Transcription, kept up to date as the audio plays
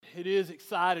it is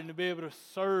exciting to be able to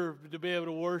serve, to be able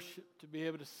to worship, to be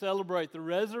able to celebrate the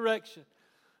resurrection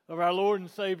of our Lord and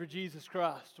Savior Jesus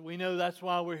Christ. We know that's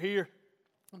why we're here.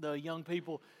 The young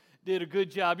people did a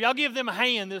good job. Y'all give them a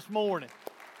hand this morning.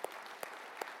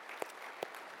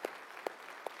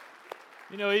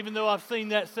 You know, even though I've seen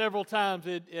that several times,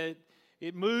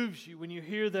 it moves you when you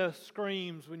hear the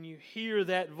screams, when you hear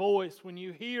that voice, when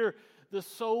you hear the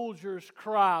soldiers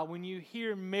cry, when you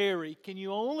hear Mary. Can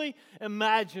you only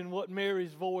imagine what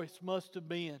Mary's voice must have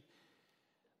been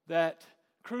that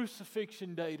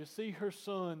crucifixion day, to see her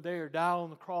son there die on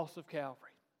the cross of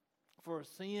Calvary for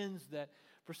sins that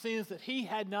he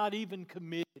had not even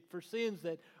committed, for sins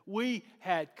that we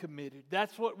had committed.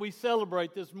 That's what we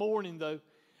celebrate this morning, though,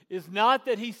 is not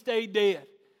that he stayed dead,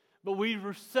 but we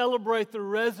celebrate the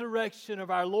resurrection of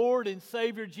our Lord and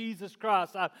Savior Jesus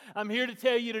Christ. I'm here to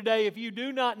tell you today, if you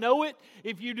do not know it,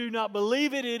 if you do not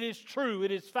believe it, it is true.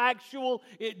 It is factual.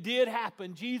 It did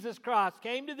happen. Jesus Christ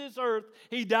came to this earth.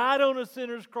 He died on a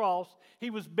sinner's cross.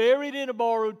 He was buried in a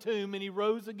borrowed tomb, and He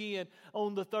rose again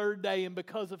on the third day. And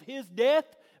because of His death,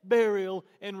 burial,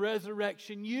 and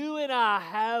resurrection, you and I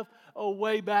have a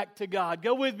way back to God.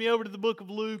 Go with me over to the book of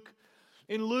Luke.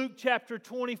 In Luke chapter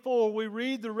 24, we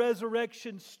read the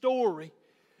resurrection story.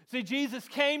 See, Jesus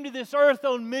came to this earth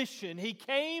on mission. He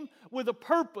came with a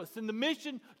purpose, and the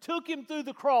mission took Him through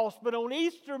the cross. But on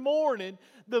Easter morning,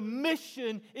 the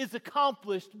mission is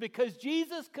accomplished because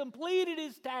Jesus completed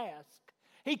His task.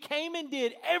 He came and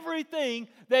did everything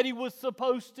that He was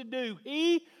supposed to do.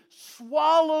 He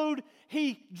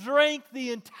drank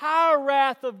the entire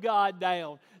wrath of God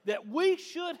down that we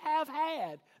should have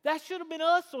had. That should have been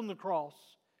us on the cross.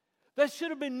 That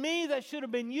should have been me. That should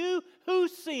have been you. Who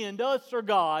sinned, us or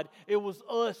God? It was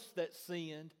us that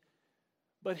sinned.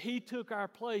 But He took our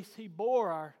place. He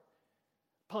bore our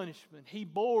punishment. He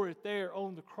bore it there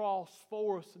on the cross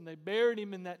for us, and they buried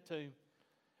Him in that tomb.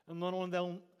 And then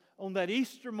on that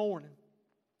Easter morning,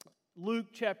 Luke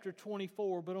chapter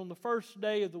 24, but on the first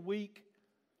day of the week,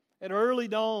 at early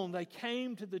dawn, they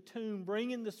came to the tomb,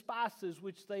 bringing the spices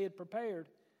which they had prepared.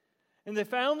 And they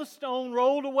found the stone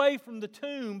rolled away from the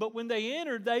tomb, but when they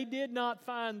entered, they did not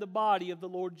find the body of the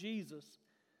Lord Jesus.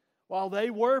 While they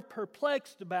were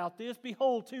perplexed about this,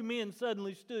 behold, two men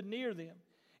suddenly stood near them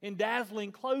in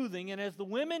dazzling clothing. And as the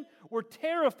women were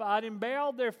terrified and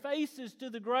bowed their faces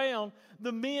to the ground,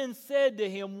 the men said to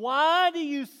him, "Why do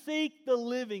you seek the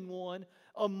living one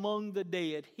among the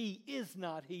dead? He is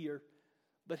not here,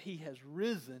 but He has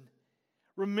risen.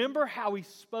 Remember how He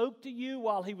spoke to you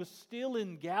while He was still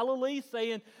in Galilee,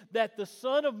 saying that the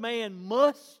Son of Man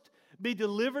must be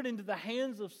delivered into the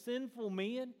hands of sinful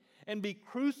men and be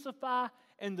crucified,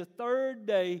 and the third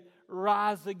day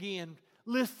rise again."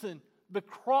 Listen, the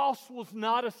cross was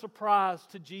not a surprise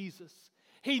to Jesus.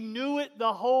 He knew it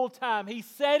the whole time. He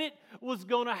said it was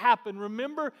going to happen.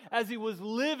 Remember, as He was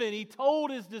living, He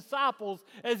told His disciples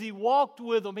as He walked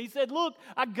with them, He said, "Look,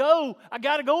 I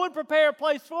got to go and prepare a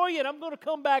place for you, and I'm going to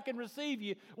come back and receive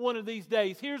you one of these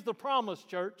days." Here's the promise,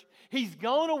 church. He's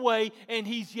gone away, and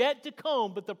He's yet to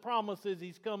come, but the promise is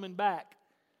He's coming back.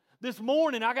 This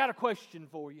morning, I got a question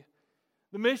for you.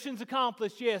 The mission's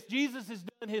accomplished, yes. Jesus has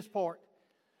done His part.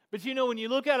 But you know, when you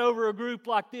look out over a group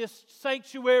like this,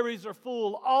 sanctuaries are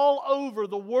full all over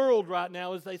the world right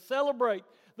now as they celebrate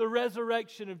the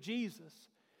resurrection of Jesus.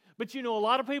 But you know, a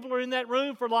lot of people are in that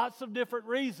room for lots of different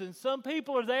reasons. Some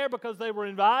people are there because they were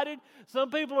invited. Some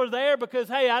people are there because,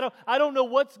 hey, I don't know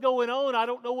what's going on. I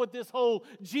don't know what this whole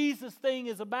Jesus thing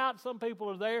is about. Some people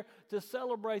are there to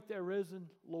celebrate their risen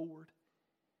Lord.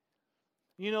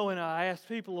 You know, and I ask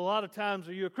people a lot of times,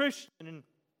 "Are you a Christian?"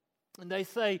 And they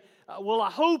say, "Well, I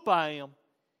hope I am."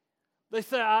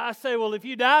 I say, "Well, if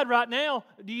you died right now,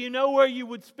 do you know where you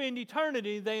would spend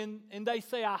eternity?" And they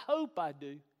say, "I hope I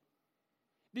do."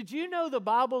 Did you know the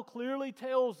Bible clearly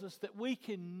tells us that we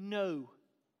can know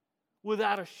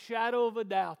without a shadow of a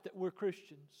doubt that we're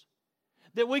Christians?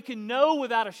 That we can know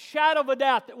without a shadow of a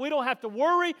doubt that we don't have to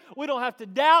worry, we don't have to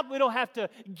doubt, we don't have to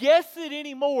guess it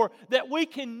anymore. That we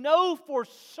can know for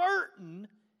certain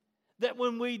that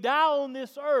when we die on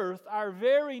this earth, our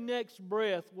very next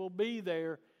breath will be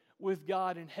there with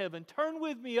God in heaven. Turn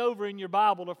with me over in your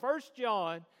Bible to 1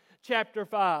 John chapter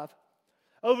 5.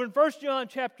 Over in 1 John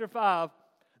chapter 5,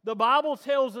 the Bible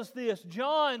tells us this.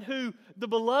 John, who the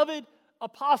beloved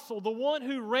apostle, the one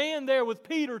who ran there with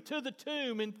Peter to the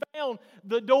tomb and found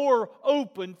the door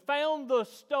open, found the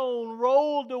stone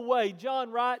rolled away.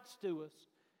 John writes to us.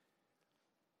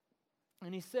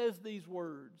 And he says these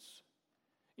words.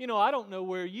 You know, I don't know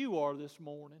where you are this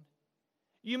morning.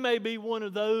 You may be one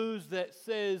of those that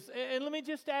says, and let me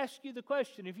just ask you the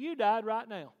question, if you died right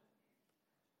now,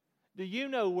 Do you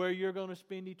know where you're going to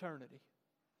spend eternity?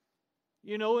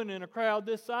 You know, and in a crowd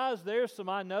this size, there's some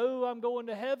I know I'm going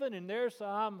to heaven, and there's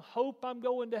some I hope I'm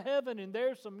going to heaven, and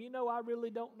there's some, I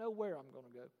really don't know where I'm going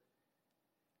to go.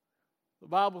 The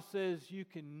Bible says you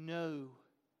can know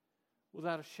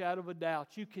without a shadow of a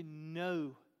doubt. You can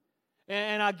know.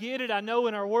 And I get it. I know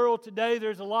in our world today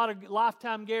there's a lot of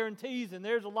lifetime guarantees and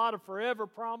there's a lot of forever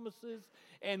promises,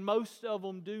 and most of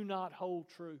them do not hold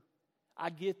true.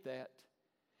 I get that.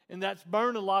 And that's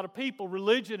burned a lot of people.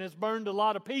 Religion has burned a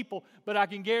lot of people. But I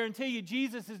can guarantee you,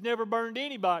 Jesus has never burned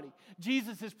anybody.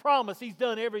 Jesus has promised. He's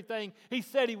done everything He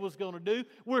said He was going to do.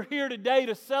 We're here today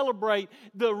to celebrate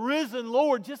the risen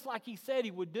Lord just like He said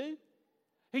He would do.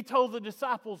 He told the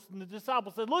disciples, and the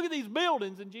disciples said, look at these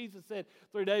buildings. And Jesus said,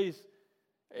 3 days,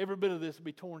 every bit of this will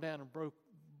be torn down and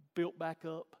built back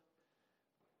up.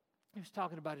 He was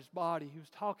talking about His body. He was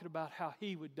talking about how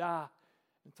He would die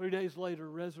and 3 days later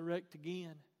resurrect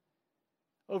again.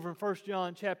 Over in 1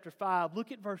 John chapter 5, look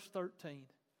at verse 13.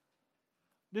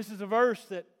 This is a verse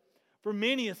that for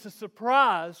many it's a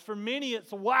surprise. For many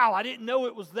it's, wow, I didn't know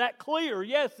it was that clear.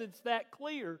 Yes, it's that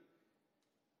clear.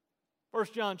 1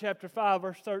 John chapter 5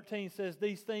 verse 13 says,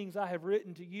 these things I have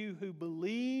written to you who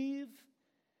believe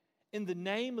in the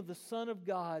name of the Son of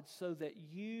God, so that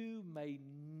you may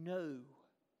know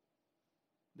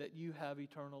that you have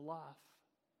eternal life.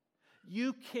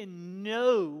 You can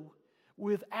know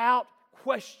without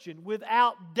question,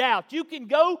 without doubt. You can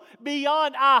go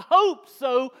beyond I hope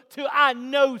so to I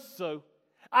know so.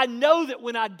 I know that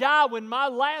when I die, when my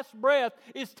last breath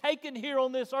is taken here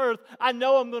on this earth, I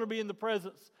know I'm going to be in the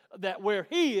presence that where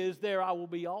He is, there I will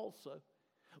be also.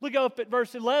 Look up at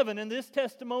verse 11, and this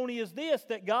testimony is this,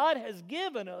 that God has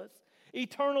given us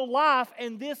eternal life,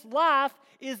 and this life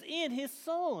is in His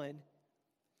Son.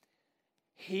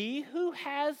 He who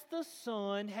has the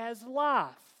Son has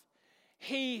life.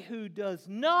 He who does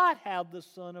not have the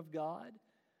Son of God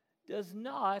does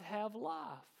not have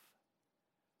life.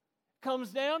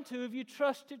 Comes down to, have you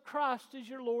trusted Christ as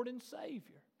your Lord and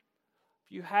Savior?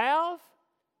 If you have,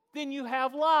 then you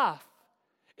have life.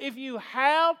 If your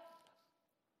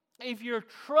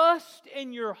trust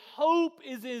and your hope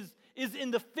is in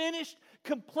the finished,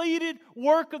 completed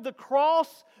work of the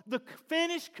cross, the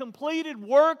finished, completed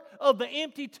work of the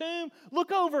empty tomb,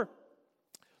 look over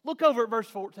at verse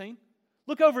 14.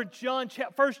 Look over at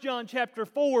 1 John chapter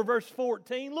 4, verse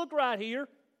 14. Look right here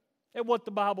at what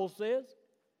the Bible says.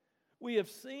 We have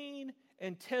seen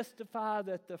and testify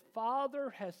that the Father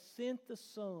has sent the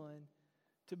Son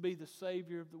to be the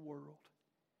Savior of the world.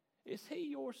 Is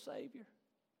He your Savior?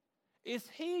 Is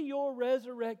He your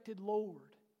resurrected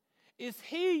Lord? Is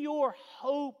He your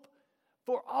hope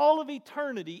for all of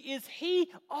eternity? Is He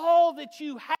all that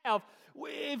you have?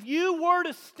 If you were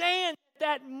to stand at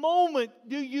that moment,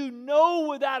 do you know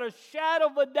without a shadow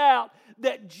of a doubt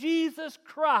that Jesus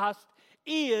Christ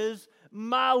is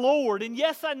my Lord? And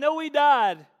yes, I know He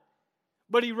died,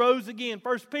 but He rose again.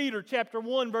 1 Peter chapter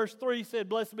 1 verse 3 said,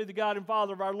 blessed be the God and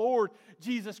Father of our Lord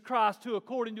Jesus Christ, who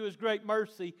according to His great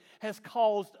mercy has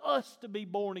caused us to be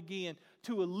born again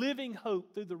to a living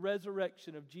hope through the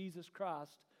resurrection of Jesus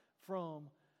Christ from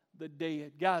the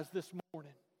dead. Guys, this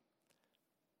morning,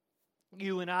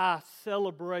 you and I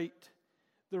celebrate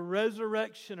the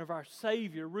resurrection of our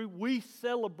Savior. We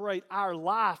celebrate our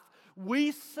life.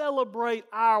 We celebrate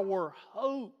our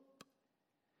hope.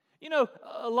 You know,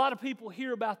 a lot of people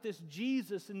hear about this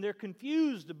Jesus and they're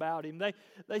confused about Him.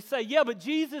 They say, yeah, but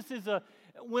Jesus is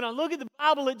when I look at the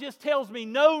Bible, it just tells me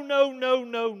no, no, no,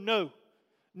 no, no.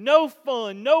 No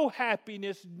fun, no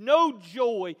happiness, no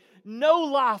joy, no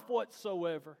life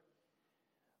whatsoever.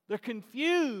 They're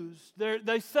confused.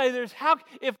 They say,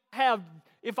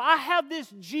 if I have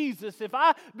this Jesus, if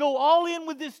I go all in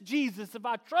with this Jesus, if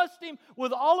I trust Him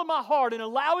with all of my heart and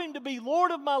allow Him to be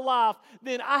Lord of my life,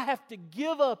 then I have to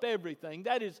give up everything.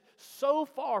 That is so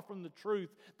far from the truth.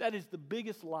 That is the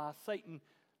biggest lie. Satan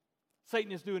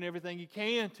is doing everything he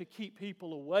can to keep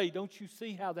people away. Don't you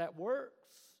see how that works?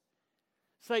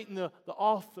 Satan, the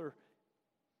author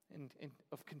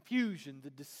of confusion,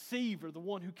 the deceiver, the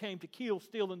one who came to kill,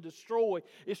 steal, and destroy,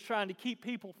 is trying to keep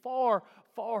people far,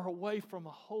 far away from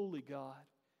a holy God.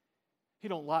 He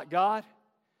don't like God.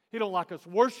 He don't like us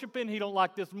worshiping. He don't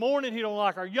like this morning. He don't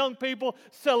like our young people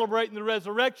celebrating the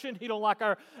resurrection. He don't like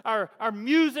our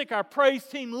music, our praise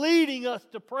team leading us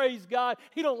to praise God.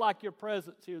 He don't like your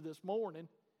presence here this morning.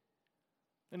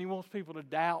 And he wants people to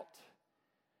doubt.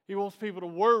 He wants people to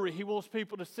worry. He wants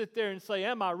people to sit there and say,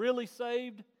 am I really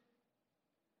saved?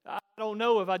 I don't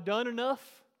know. Have I done enough?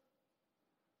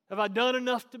 Have I done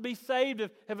enough to be saved?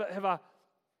 Have I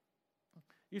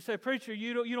You say, preacher,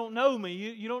 you don't know me.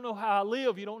 You don't know how I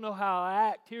live. You don't know how I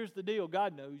act. Here's the deal.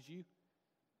 God knows you.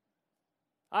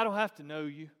 I don't have to know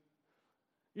you.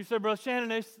 You say, Brother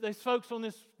Shannon, there's folks on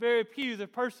this very pew, the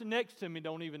person next to me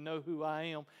don't even know who I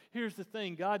am. Here's the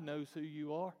thing. God knows who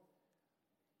you are.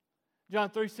 John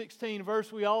 3:16,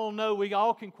 verse we all know, we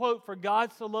all can quote, "For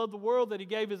God so loved the world that He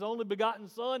gave His only begotten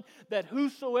Son, that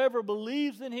whosoever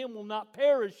believes in Him will not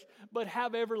perish, but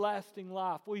have everlasting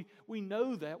life." We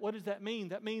know that. What does that mean?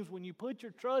 That means when you put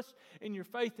your trust and your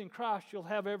faith in Christ, you'll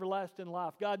have everlasting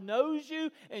life. God knows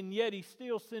you, and yet He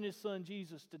still sent His Son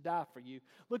Jesus to die for you.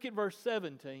 Look at verse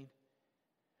 17.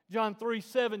 John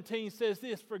 3:17 says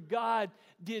this, "For God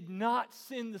did not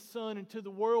send the Son into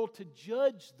the world to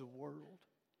judge the world."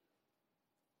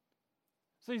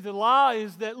 See, the lie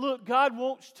is that, look, God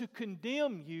wants to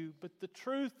condemn you, but the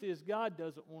truth is God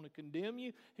doesn't want to condemn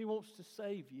you. He wants to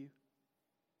save you.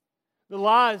 The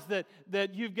lie is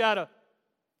that you've got to...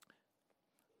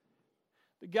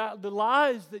 The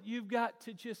lie is that you've got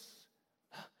to just...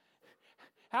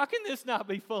 How can this not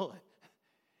be fun?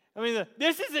 I mean,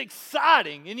 this is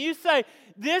exciting. And you say,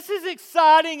 this is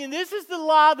exciting, and this is the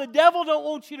lie the devil don't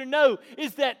want you to know,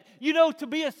 is that, to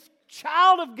be a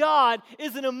child of God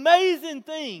is an amazing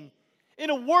thing. In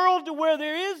a world to where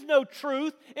there is no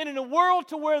truth, and in a world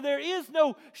to where there is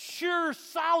no sure,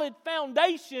 solid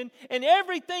foundation, and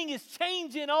everything is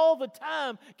changing all the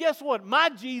time, guess what? My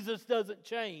Jesus doesn't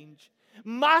change.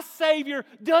 My Savior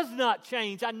does not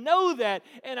change. I know that,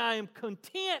 and I am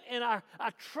content, and I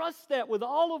trust that with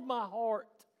all of my heart.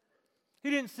 He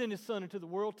didn't send His Son into the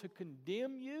world to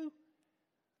condemn you,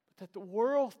 but that the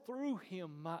world through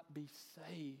Him might be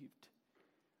saved.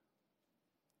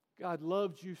 God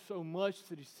loves you so much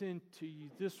that He sent to you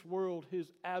this world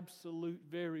His absolute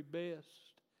very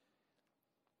best.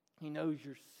 He knows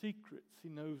your secrets. He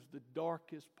knows the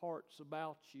darkest parts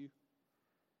about you.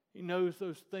 He knows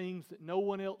those things that no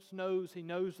one else knows. He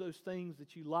knows those things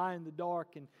that you lie in the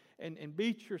dark and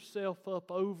beat yourself up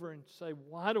over and say,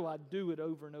 why do I do it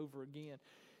over and over again?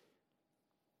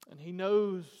 And He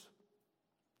knows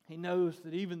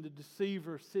that even the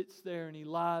deceiver sits there and he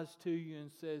lies to you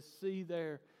and says, see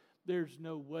there's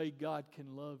no way God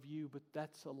can love you, but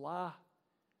that's a lie.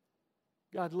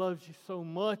 God loves you so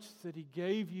much that He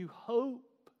gave you hope.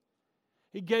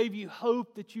 He gave you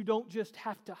hope that you don't just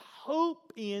have to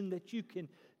hope in, that you can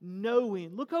know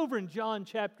in. Look over in John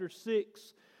chapter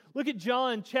 6. Look at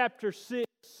John chapter 6.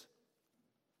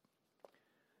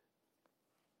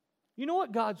 You know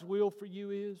what God's will for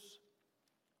you is?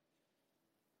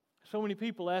 So many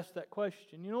people ask that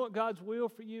question. You know what God's will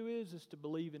for you is? Is to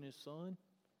believe in His Son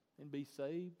and be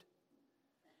saved.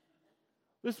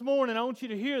 This morning I want you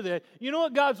to hear that. You know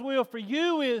what God's will for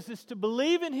you is to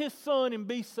believe in His Son and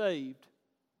be saved.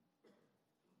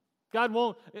 God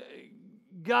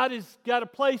has got a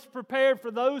place prepared for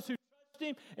those who trust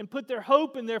Him and put their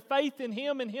hope and their faith in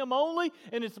Him and Him only.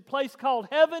 And it's a place called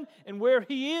heaven. And where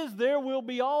He is, there will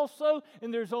be also.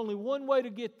 And there's only one way to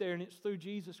get there, and it's through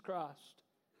Jesus Christ.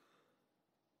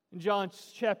 In John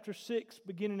chapter 6,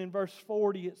 beginning in verse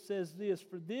 40, it says this,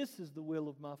 "For this is the will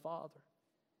of my Father,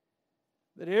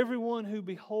 that everyone who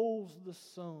beholds the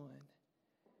Son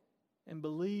and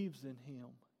believes in Him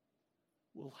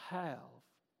will have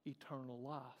eternal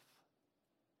life."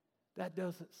 That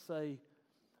doesn't say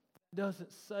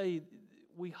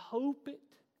we hope it.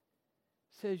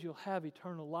 It says you'll have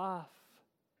eternal life.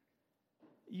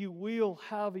 You will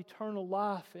have eternal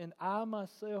life, and I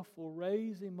myself will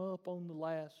raise Him up on the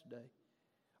last day.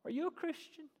 Are you a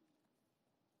Christian?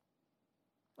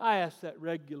 I ask that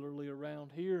regularly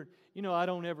around here. I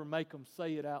don't ever make them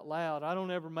say it out loud. I don't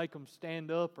ever make them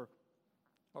stand up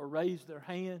or raise their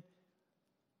hand.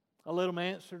 I let them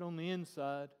answer it on the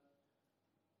inside.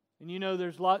 And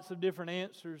there's lots of different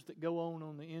answers that go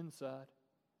on the inside.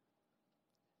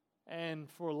 And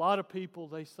for a lot of people,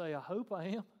 they say, I hope I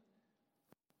am.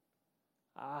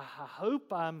 I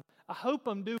hope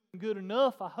I'm doing good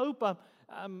enough. I hope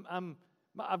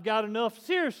I've got enough.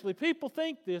 Seriously, people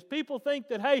think this. People think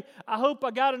that, hey, I hope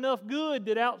I got enough good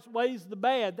that outweighs the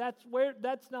bad.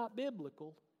 That's not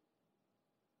biblical.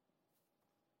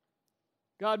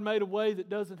 God made a way that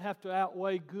doesn't have to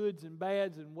outweigh goods and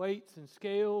bads and weights and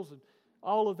scales and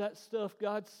all of that stuff.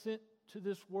 God sent to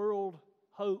this world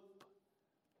hope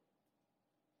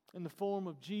in the form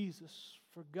of Jesus.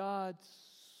 For God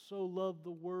so loved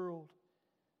the world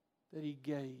that He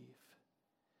gave.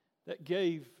 That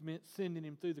gave meant sending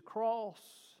Him through the cross.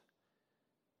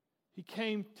 He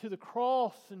came to the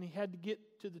cross and He had to get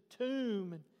to the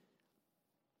tomb, and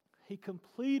He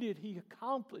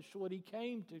accomplished what He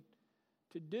came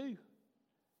to do.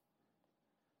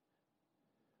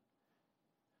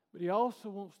 But He also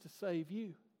wants to save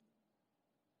you.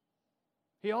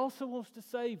 He also wants to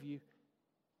save you.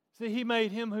 See, He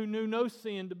made Him who knew no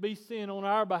sin to be sin on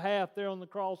our behalf there on the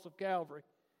cross of Calvary.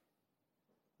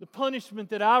 The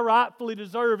punishment that I rightfully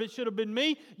deserve, it should have been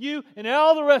me, you, and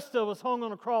all the rest of us hung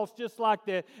on a cross just like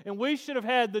that. And we should have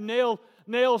had the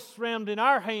nails rammed in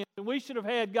our hands. And we should have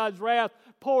had God's wrath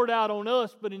poured out on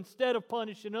us. But instead of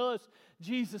punishing us,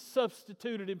 Jesus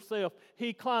substituted Himself.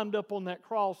 He climbed up on that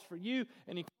cross for you,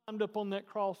 and He climbed up on that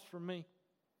cross for me.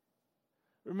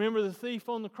 Remember the thief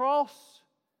on the cross?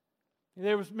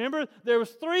 There was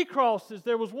 3 crosses.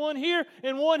 There was one here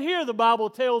and one here, the Bible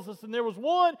tells us. And there was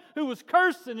one who was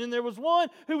cursing, and there was one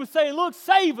who was saying, look,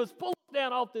 save us, pull us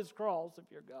down off this cross if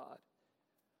you're God.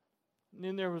 And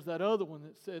then there was that other one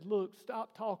that said, look,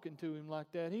 stop talking to him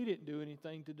like that. He didn't do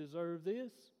anything to deserve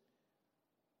this.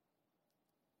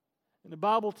 And the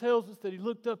Bible tells us that he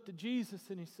looked up to Jesus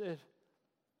and he said,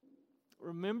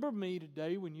 remember me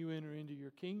today when you enter into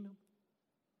your kingdom.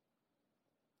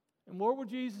 And what were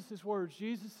Jesus' words?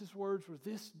 Jesus' words were,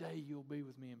 this day you'll be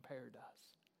with me in paradise.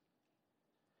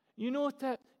 You know what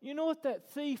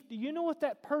that thief, do you know what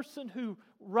that person who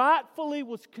rightfully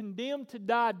was condemned to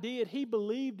die did? He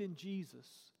believed in Jesus.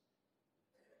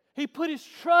 He put his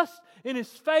trust and his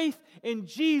faith in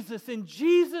Jesus. And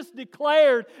Jesus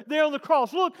declared there on the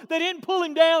cross, look, they didn't pull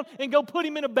him down and go put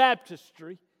him in a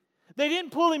baptistry. They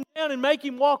didn't pull him down and make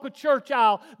him walk a church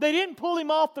aisle. They didn't pull him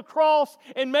off the cross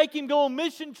and make him go on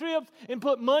mission trips and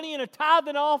put money in a tithe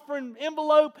and offering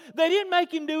envelope. They didn't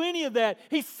make him do any of that.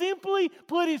 He simply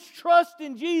put his trust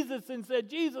in Jesus and said,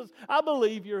 Jesus, I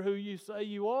believe you're who you say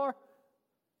you are.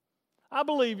 I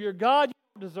believe you're God.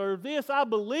 You don't deserve this. I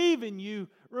believe in you.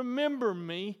 Remember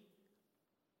me.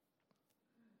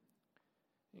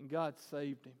 And God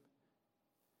saved him.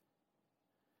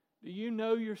 Do you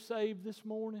know you're saved this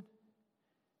morning?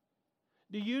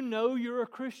 Do you know you're a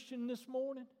Christian this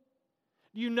morning?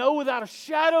 Do you know without a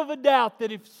shadow of a doubt that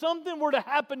if something were to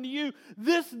happen to you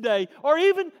this day or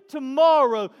even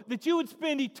tomorrow, that you would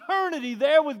spend eternity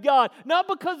there with God, not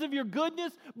because of your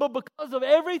goodness, but because of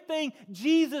everything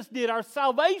Jesus did? Our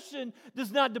salvation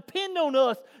does not depend on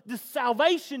us. The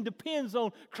salvation depends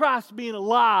on Christ being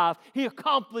alive. He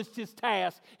accomplished His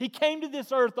task. He came to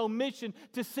this earth on mission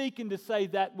to seek and to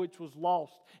save that which was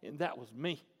lost, and that was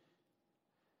me.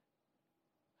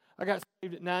 I got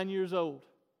saved at 9 years old.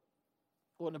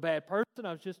 I wasn't a bad person.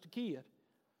 I was just a kid.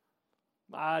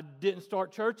 I didn't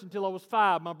start church until I was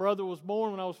 5. My brother was born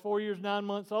when I was 4 years, 9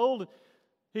 months old.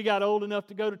 He got old enough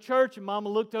to go to church, and Mama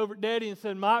looked over at Daddy and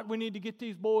said, Mike, we need to get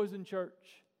these boys in church.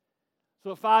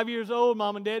 So at 5 years old,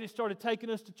 Mom and Daddy started taking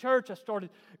us to church. I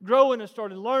started growing. I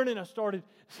started learning. I started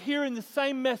hearing the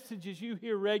same messages you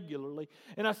hear regularly.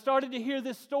 And I started to hear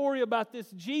this story about this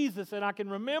Jesus. And I can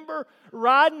remember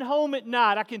riding home at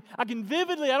night. I can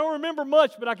vividly, I don't remember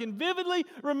much, but I can vividly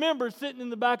remember sitting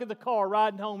in the back of the car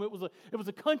riding home. It was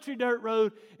a country dirt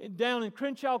road down in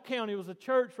Crenshaw County. It was a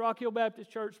church, Rock Hill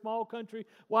Baptist Church, small country,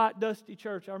 white, dusty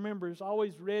church. I remember it was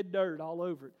always red dirt all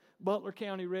over it. Butler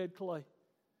County red clay.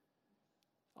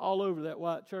 All over that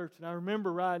white church. And I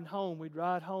remember riding home. We'd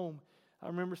ride home. I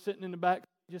remember sitting in the back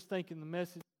just thinking the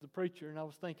message of the preacher. And I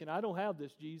was thinking, I don't have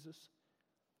this, Jesus.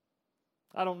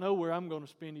 I don't know where I'm going to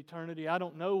spend eternity. I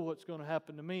don't know what's going to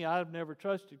happen to me. I've never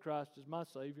trusted Christ as my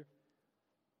Savior.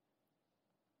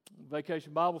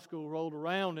 Vacation Bible School rolled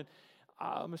around.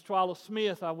 And Miss Twyla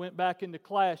Smith, I went back into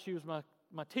class. She was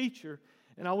my teacher.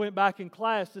 And I went back in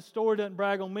class. This story doesn't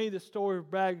brag on me. This story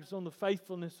brags on the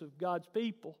faithfulness of God's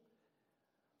people.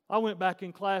 I went back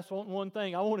in class wanting one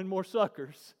thing. I wanted more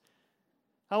suckers.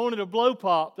 I wanted a blow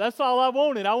pop. That's all I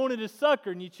wanted. I wanted a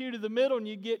sucker, and you chew to the middle and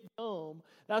you get gum.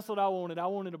 That's what I wanted. I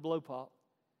wanted a blow pop.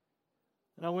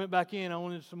 And I went back in. I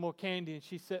wanted some more candy, and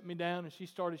she set me down, and she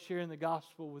started sharing the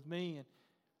gospel with me. And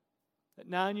at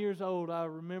 9 years old, I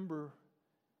remember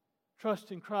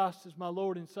trusting Christ as my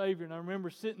Lord and Savior. And I remember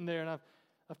sitting there, and I've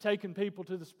taken people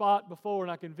to the spot before,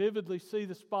 and I can vividly see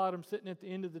the spot. I'm sitting at the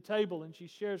end of the table, and she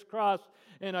shares Christ,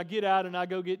 and I get out and I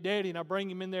go get Daddy, and I bring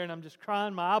him in there, and I'm just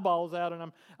crying my eyeballs out,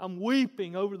 and I'm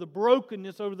weeping over the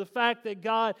brokenness, over the fact that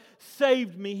God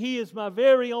saved me. He is my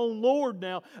very own Lord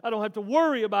now. I don't have to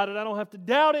worry about it. I don't have to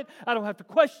doubt it. I don't have to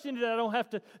question it. I don't have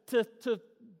to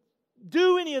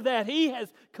do any of that. He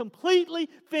has completely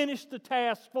finished the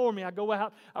task for me. I go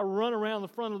out, I run around the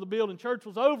front of the building. Church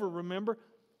was over, remember?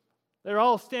 They're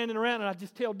all standing around, and I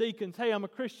just tell deacons, hey, I'm a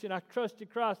Christian. I trusted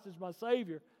Christ as my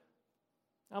Savior.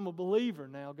 I'm a believer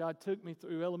now. God took me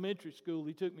through elementary school.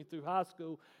 He took me through high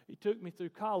school. He took me through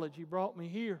college. He brought me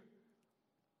here.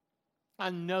 I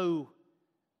know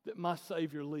that my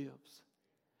Savior lives.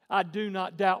 I do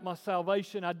not doubt my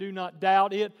salvation. I do not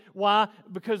doubt it. Why?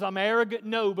 Because I'm arrogant?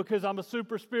 No. Because I'm a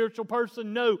super spiritual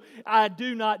person? No. I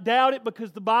do not doubt it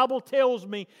because the Bible tells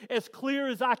me, as clear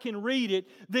as I can read it,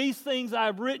 these things I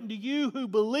have written to you who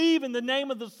believe in the name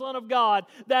of the Son of God.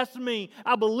 That's me.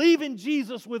 I believe in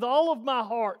Jesus with all of my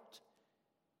heart.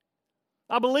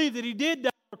 I believe that He did die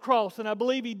on the cross, and I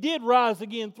believe He did rise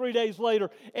again 3 days later,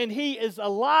 and He is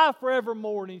alive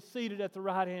forevermore, and He's seated at the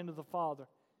right hand of the Father.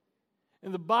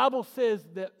 And the Bible says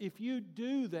that if you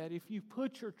do that, if you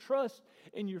put your trust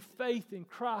and your faith in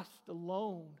Christ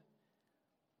alone,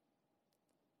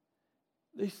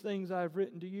 these things I have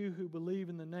written to you who believe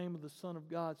in the name of the Son of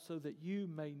God, so that you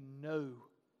may know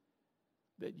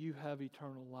that you have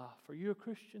eternal life. Are you a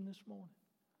Christian this morning?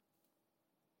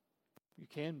 You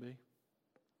can be.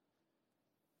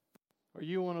 Are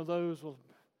you one of those, well,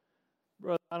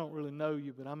 brother, I don't really know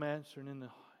you, but I'm answering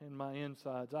in my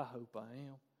insides. I hope I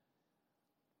am.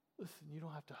 Listen, you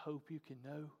don't have to hope, you can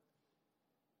know.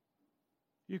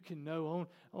 You can know.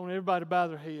 I want everybody to bow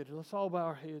their head. Let's all bow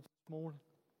our heads this morning.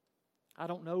 I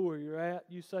don't know where you're at.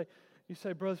 You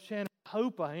say, Brother Shannon, I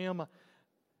hope I am.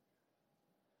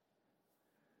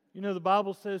 You know, the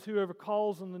Bible says whoever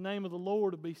calls on the name of the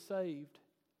Lord will be saved.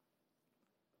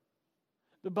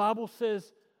 The Bible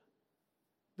says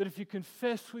that if you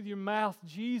confess with your mouth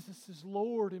Jesus is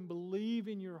Lord and believe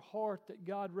in your heart that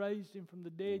God raised Him from the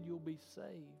dead, you'll be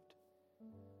saved.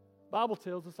 The Bible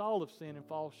tells us all have sinned and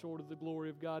fall short of the glory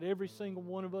of God. Every single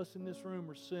one of us in this room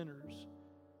are sinners.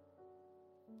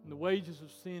 And the wages of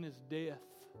sin is death.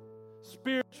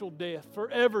 Spiritual death,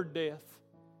 forever death.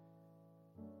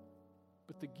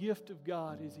 But the gift of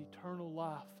God is eternal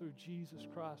life through Jesus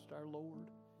Christ our Lord.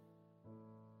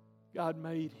 God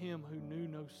made Him who knew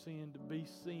no sin to be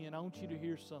sin. I want you to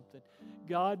hear something.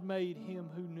 God made Him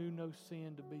who knew no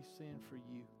sin to be sin for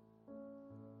you.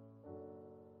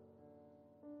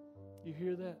 You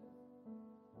hear that?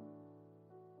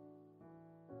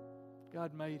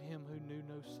 God made Him who knew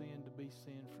no sin to be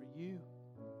sin for you.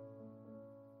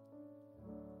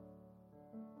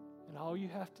 And all you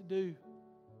have to do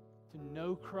to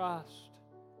know Christ,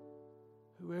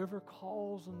 whoever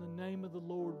calls on the name of the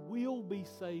Lord will be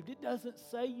saved. It doesn't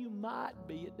say you might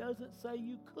be. It doesn't say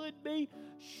you could be,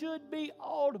 should be,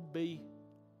 ought to be.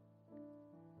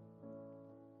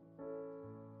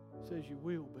 It says you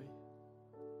will be.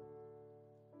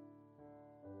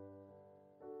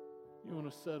 You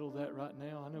want to settle that right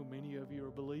now? I know many of you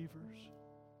are believers.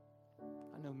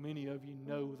 I know many of you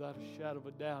know without a shadow of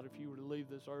a doubt if you were to leave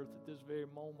this earth at this very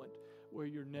moment where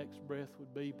your next breath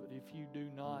would be. But if you do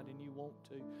not and you want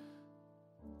to,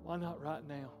 why not right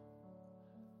now?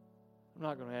 I'm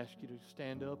not going to ask you to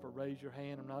stand up or raise your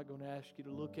hand. I'm not going to ask you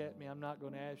to look at me. I'm not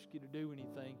going to ask you to do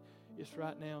anything. It's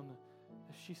right now.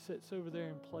 As she sits over there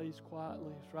and plays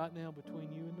quietly, it's right now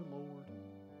between you and the Lord.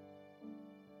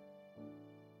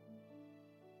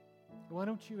 Why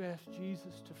don't you ask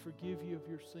Jesus to forgive you of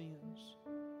your sins?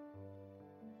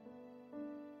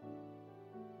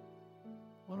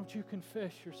 Why don't you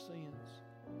confess your sins?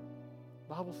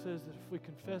 The Bible says that if we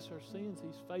confess our sins,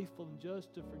 He's faithful and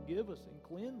just to forgive us and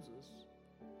cleanse us.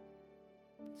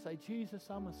 Say, Jesus,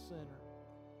 I'm a sinner.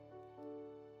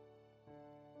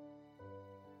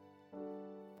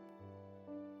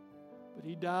 But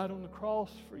He died on the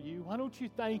cross for you. Why don't you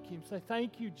thank Him? Say,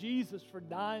 thank you, Jesus, for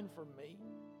dying for me.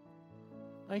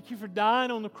 Thank you for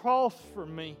dying on the cross for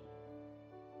me,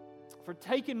 for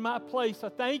taking my place. I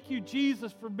thank you,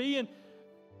 Jesus, for being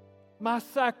my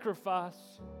sacrifice,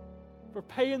 for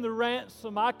paying the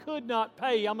ransom I could not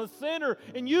pay. I'm a sinner,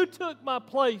 and you took my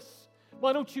place.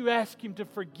 Why don't you ask Him to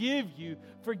forgive you?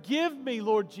 Forgive me,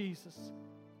 Lord Jesus.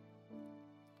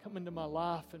 Come into my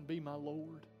life and be my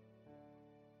Lord.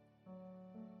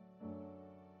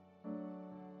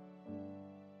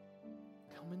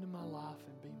 Come into my life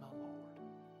and be my Lord.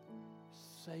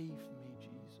 Save me,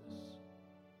 Jesus.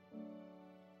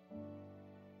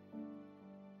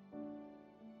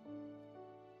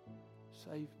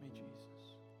 Save me,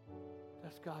 Jesus.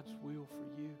 That's God's will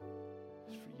for you.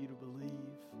 It's for you to believe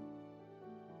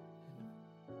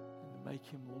and to make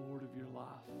Him Lord of your life.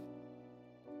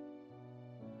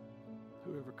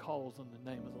 Whoever calls on the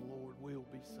name of the Lord will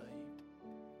be saved.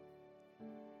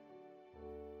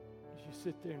 As you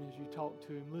sit there and as you talk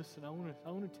to Him, listen, I want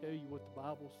to tell you what the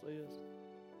Bible says.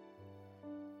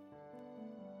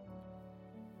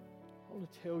 I want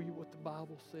to tell you what the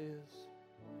Bible says.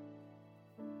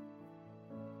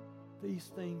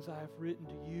 These things I have written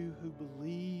to you who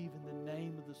believe in the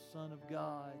name of the Son of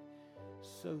God,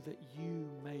 so that you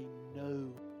may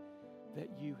know that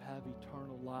you have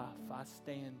eternal life. I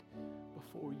stand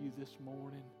before you this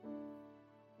morning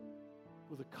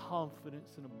with a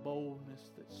confidence and a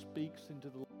boldness that speaks into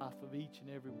the life of each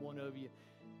and every one of you,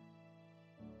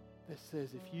 that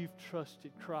says if you've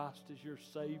trusted Christ as your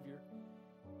Savior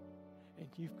and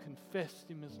you've confessed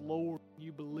Him as Lord,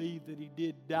 you believe that He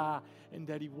did die and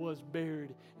that He was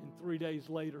buried and 3 days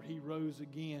later He rose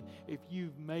again, if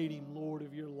you've made Him Lord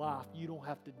of your life, you don't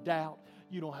have to doubt,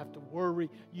 you don't have to worry,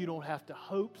 you don't have to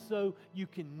hope so. You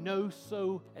can know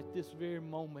so at this very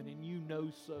moment, and you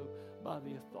know so by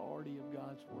the authority of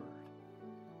God's Word.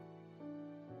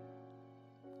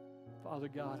 Father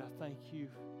God, I thank You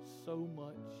so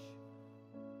much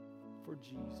for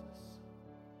Jesus.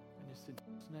 And it's in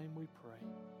His name we pray.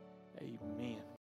 Amen.